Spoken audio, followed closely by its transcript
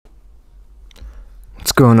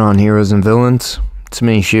going on, heroes and villains? It's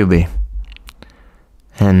me, Shuby.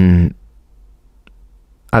 And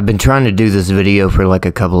I've been trying to do this video for like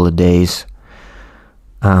a couple of days.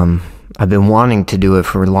 I've been wanting to do it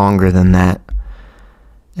for longer than that.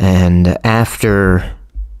 And after,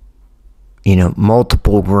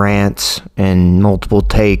 multiple rants and multiple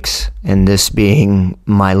takes, and this being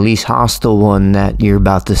my least hostile one that you're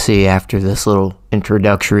about to see after this little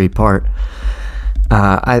introductory part,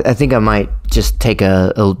 I think I might just take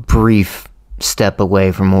a brief step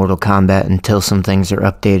away from Mortal Kombat until some things are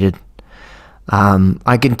updated.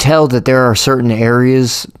 I can tell that there are certain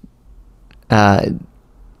areas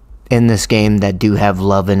in this game that do have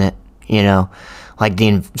love in it, like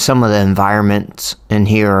some of the environments in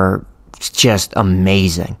here are just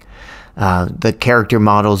amazing. The character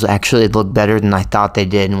models actually look better than I thought they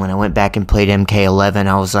did, and when I went back and played MK11,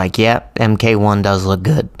 I was like, yep, MK1 does look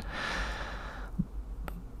good.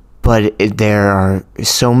 But there are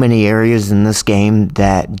so many areas in this game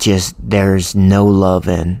that there's no love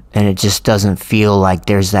in, and it just doesn't feel like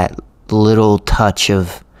there's that little touch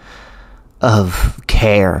of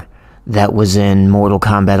care that was in Mortal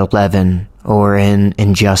Kombat 11 or in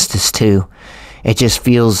Injustice 2. It just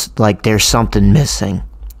feels like there's something missing.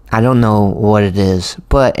 I don't know what it is,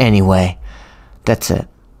 but anyway, that's it.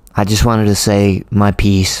 I just wanted to say my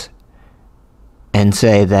piece and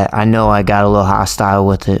say that I know I got a little hostile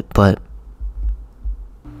with it, but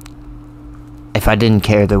if I didn't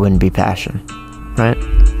care, there wouldn't be passion, right?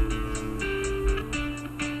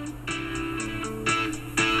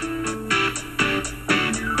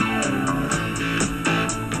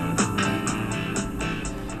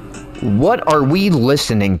 What are we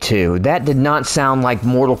listening to? That did not sound like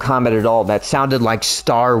Mortal Kombat at all. That sounded like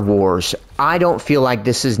Star Wars. I don't feel like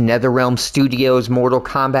this is NetherRealm Studios Mortal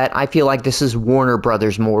Kombat. I feel like this is Warner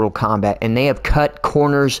Brothers Mortal Kombat, and they have cut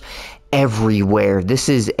corners everywhere. This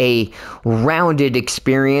is a rounded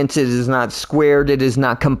experience. It is not squared. It is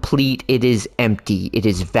not complete. It is empty. It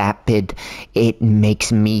is vapid. It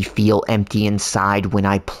makes me feel empty inside when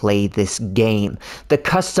I play this game. The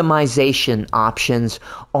customization options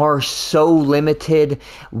are so limited.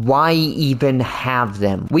 Why even have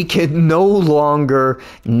them? We can no longer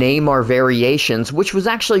name our variations, which was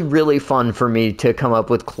actually really fun for me to come up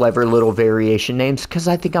with clever little variation names, because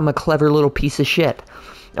I think I'm a clever little piece of shit.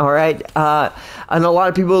 Alright, and a lot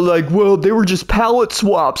of people are like, well, they were just palette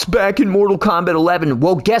swaps back in Mortal Kombat 11.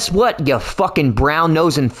 Well, guess what, you fucking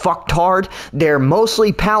brown-nosing fucktard? They're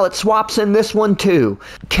mostly palette swaps in this one, too.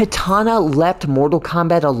 Katana left Mortal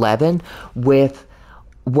Kombat 11 with,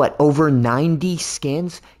 over 90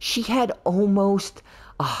 skins? She had almost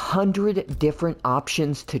 100 different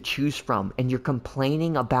options to choose from, and you're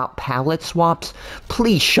complaining about palette swaps?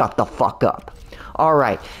 Please shut the fuck up.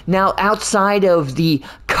 Alright, now outside of the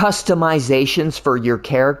customizations for your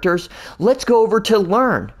characters, let's go over to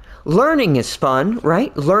learn. Learning is fun,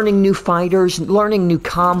 right? Learning new fighters, learning new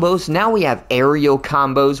combos. Now we have aerial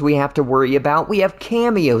combos we have to worry about. We have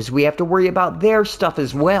cameos we have to worry about their stuff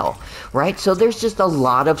as well, right? So there's just a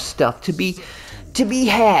lot of stuff to be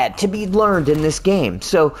learned in this game.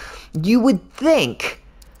 So you would think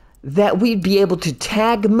that we'd be able to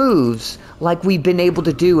tag moves like we've been able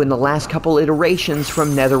to do in the last couple iterations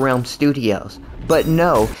from NetherRealm Studios. But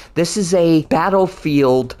no, this is a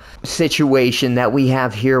battlefield situation that we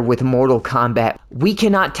have here with Mortal Kombat. We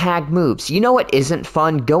cannot tag moves. You know what isn't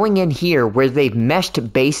fun? Going in here where they've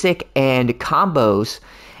meshed basic and combos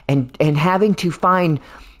and having to find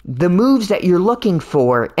the moves that you're looking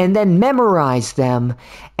for and then memorize them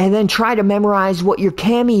and then try to memorize what your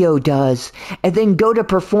cameo does and then go to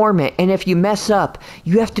perform it, and if you mess up,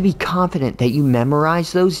 you have to be confident that you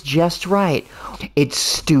memorize those just right. It's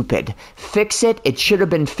stupid. Fix it. It should have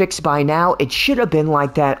been fixed by now. It should have been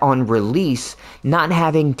like that on release. Not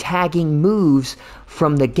having tagging moves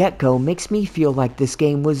from the get-go makes me feel like this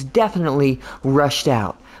game was definitely rushed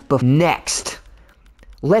out. But next,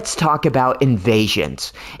 let's talk about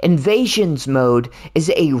Invasions. Invasions mode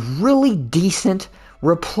is a really decent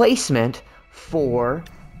replacement for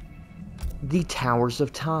the Towers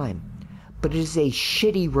of Time, but it is a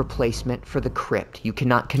shitty replacement for the Crypt. You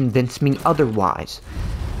cannot convince me otherwise.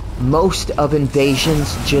 Most of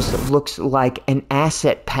Invasions just looks like an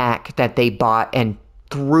asset pack that they bought and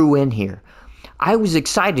threw in here. I was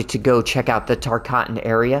excited to go check out the Tarkatan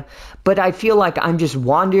area, but I feel like I'm just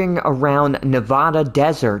wandering around Nevada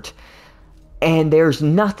desert, and there's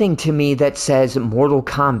nothing to me that says Mortal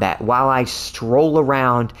Kombat while I stroll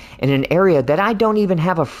around in an area that I don't even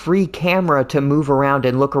have a free camera to move around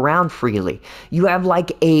and look around freely. You have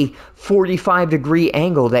like a 45-degree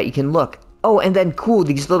angle that you can look. Oh, and then cool,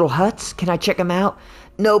 these little huts, can I check them out?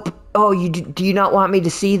 Nope. Oh, do you not want me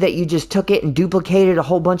to see that you just took it and duplicated a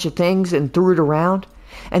whole bunch of things and threw it around?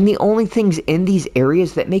 And the only things in these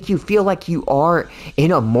areas that make you feel like you are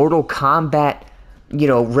in a Mortal Kombat,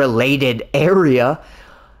 related area,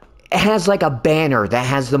 has like a banner that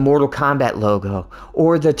has the Mortal Kombat logo,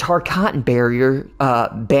 or the Tarkatan barrier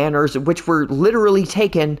banners, which were literally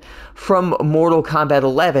taken from Mortal Kombat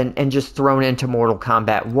 11 and just thrown into Mortal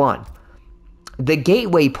Kombat 1. The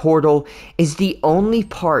gateway portal is the only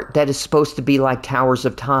part that is supposed to be like Towers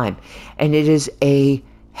of Time, and it is a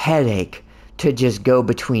headache to just go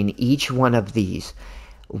between each one of these.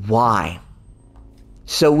 Why?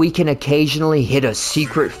 So we can occasionally hit a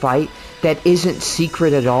secret fight that isn't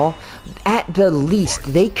secret at all? At the least,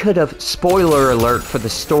 they could have, spoiler alert for the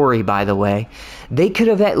story by the way, they could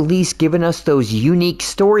have at least given us those unique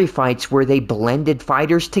story fights where they blended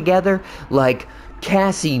fighters together, like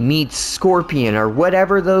Cassie meets Scorpion, or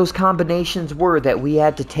whatever those combinations were that we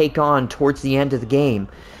had to take on towards the end of the game.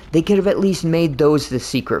 They could have at least made those the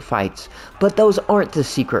secret fights. But those aren't the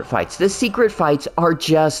secret fights. The secret fights are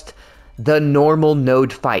just the normal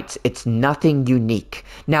node fights. It's nothing unique.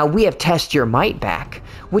 Now, we have Test Your Might back,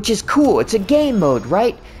 which is cool. It's a game mode,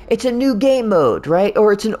 right? It's a new game mode, right?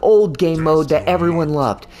 Or it's an old game mode that everyone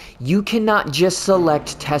loved. You cannot just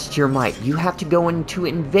select Test Your Might. You have to go into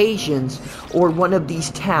Invasions or one of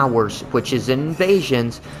these towers, which is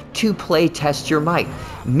Invasions, to play Test Your Might.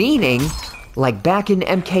 Meaning, like back in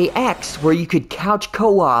MKX, where you could couch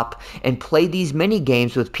co-op and play these mini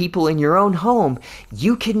games with people in your own home,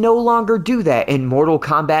 you can no longer do that in Mortal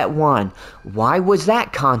Kombat 1. Why was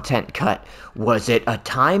that content cut? Was it a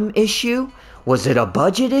time issue? Was it a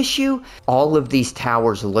budget issue? All of these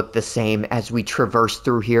towers look the same as we traverse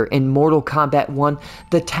through here. In Mortal Kombat 1,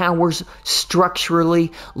 the towers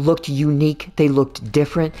structurally looked unique, they looked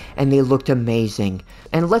different, and they looked amazing.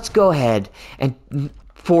 And let's go ahead and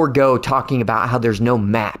forego talking about how there's no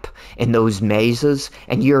map in those mazes,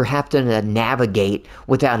 and you're having to navigate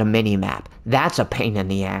without a mini-map. That's a pain in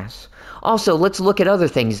the ass. Also, let's look at other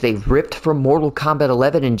things they ripped from Mortal Kombat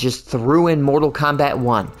 11 and just threw in Mortal Kombat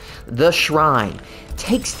 1. The Shrine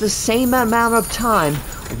takes the same amount of time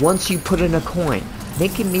once you put in a coin,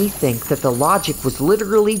 making me think that the logic was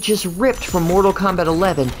literally just ripped from Mortal Kombat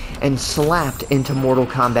 11 and slapped into Mortal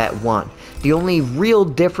Kombat 1. The only real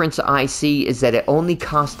difference I see is that it only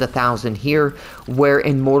cost 1,000 here, where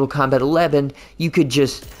in Mortal Kombat 11, you could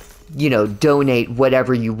just, donate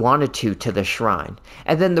whatever you wanted to the shrine.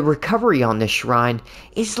 And then the recovery on the shrine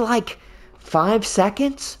is like 5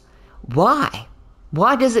 seconds? Why?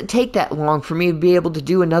 Why does it take that long for me to be able to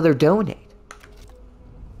do another donate?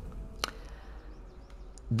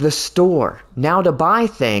 The store. Now, to buy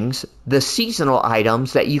things, the seasonal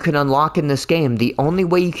items that you can unlock in this game, the only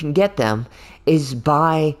way you can get them is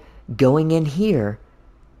by going in here,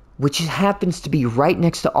 which happens to be right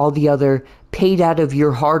next to all the other paid out of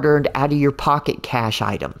your hard-earned, out of your pocket cash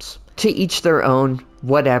items. To each their own,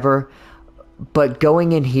 whatever, but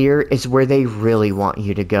going in here is where they really want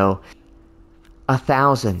you to go.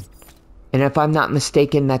 1,000. And if I'm not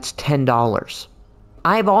mistaken, that's $10.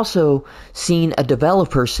 I've also seen a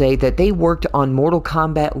developer say that they worked on Mortal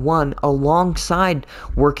Kombat 1 alongside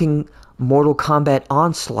working Mortal Kombat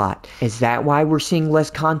Onslaught. Is that why we're seeing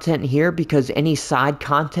less content here? Because any side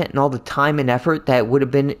content and all the time and effort that would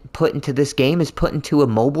have been put into this game is put into a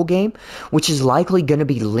mobile game, which is likely going to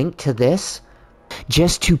be linked to this?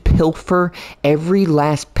 Just to pilfer every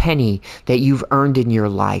last penny that you've earned in your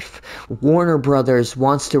life. Warner Brothers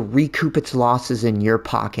wants to recoup its losses in your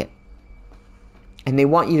pocket. And they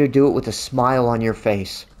want you to do it with a smile on your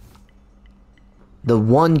face. The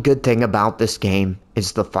one good thing about this game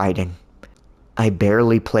is the fighting. I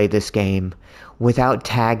barely play this game. Without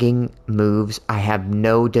tagging moves, I have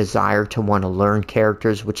no desire to want to learn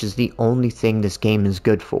characters, which is the only thing this game is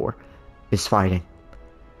good for, is fighting.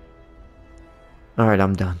 Alright,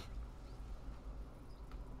 I'm done.